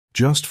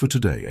Just for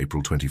today,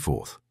 April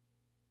 24th.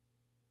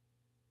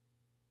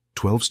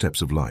 12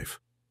 Steps of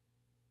Life.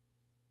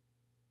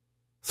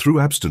 Through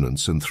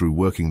abstinence and through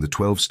working the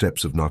 12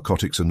 steps of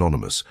Narcotics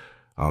Anonymous,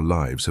 our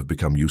lives have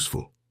become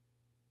useful.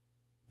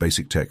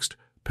 Basic text,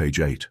 page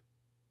 8.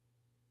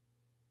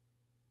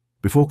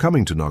 Before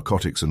coming to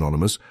Narcotics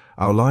Anonymous,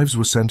 our lives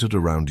were centered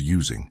around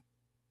using.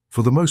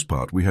 For the most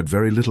part, we had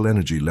very little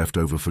energy left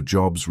over for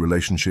jobs,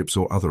 relationships,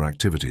 or other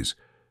activities.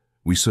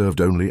 We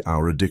served only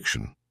our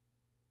addiction.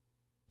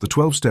 The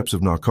 12 steps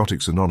of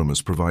Narcotics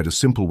Anonymous provide a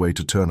simple way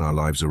to turn our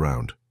lives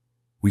around.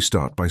 We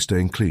start by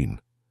staying clean,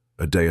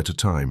 a day at a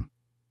time.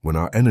 When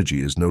our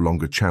energy is no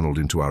longer channeled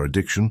into our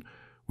addiction,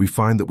 we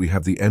find that we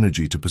have the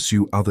energy to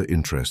pursue other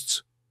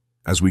interests.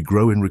 As we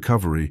grow in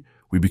recovery,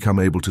 we become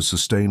able to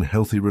sustain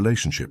healthy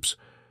relationships.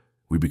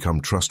 We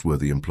become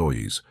trustworthy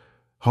employees.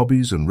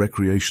 Hobbies and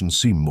recreation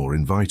seem more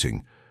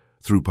inviting.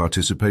 Through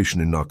participation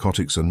in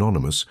Narcotics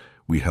Anonymous,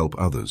 we help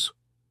others.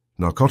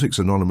 Narcotics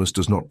Anonymous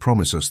does not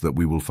promise us that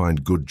we will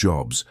find good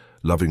jobs,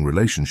 loving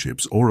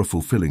relationships, or a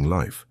fulfilling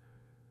life.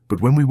 But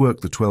when we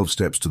work the 12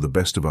 steps to the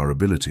best of our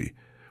ability,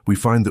 we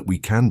find that we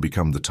can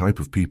become the type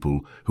of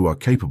people who are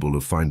capable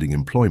of finding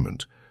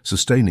employment,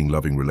 sustaining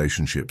loving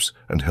relationships,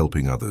 and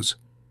helping others.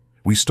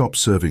 We stop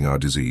serving our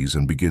disease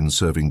and begin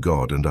serving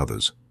God and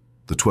others.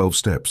 The 12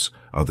 steps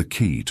are the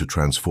key to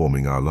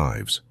transforming our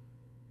lives.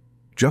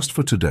 Just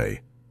for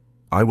today,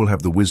 I will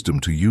have the wisdom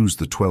to use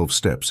the 12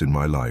 steps in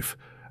my life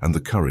and the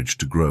courage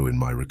to grow in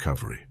my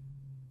recovery.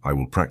 I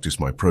will practice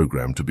my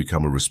program to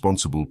become a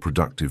responsible,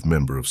 productive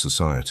member of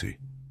society.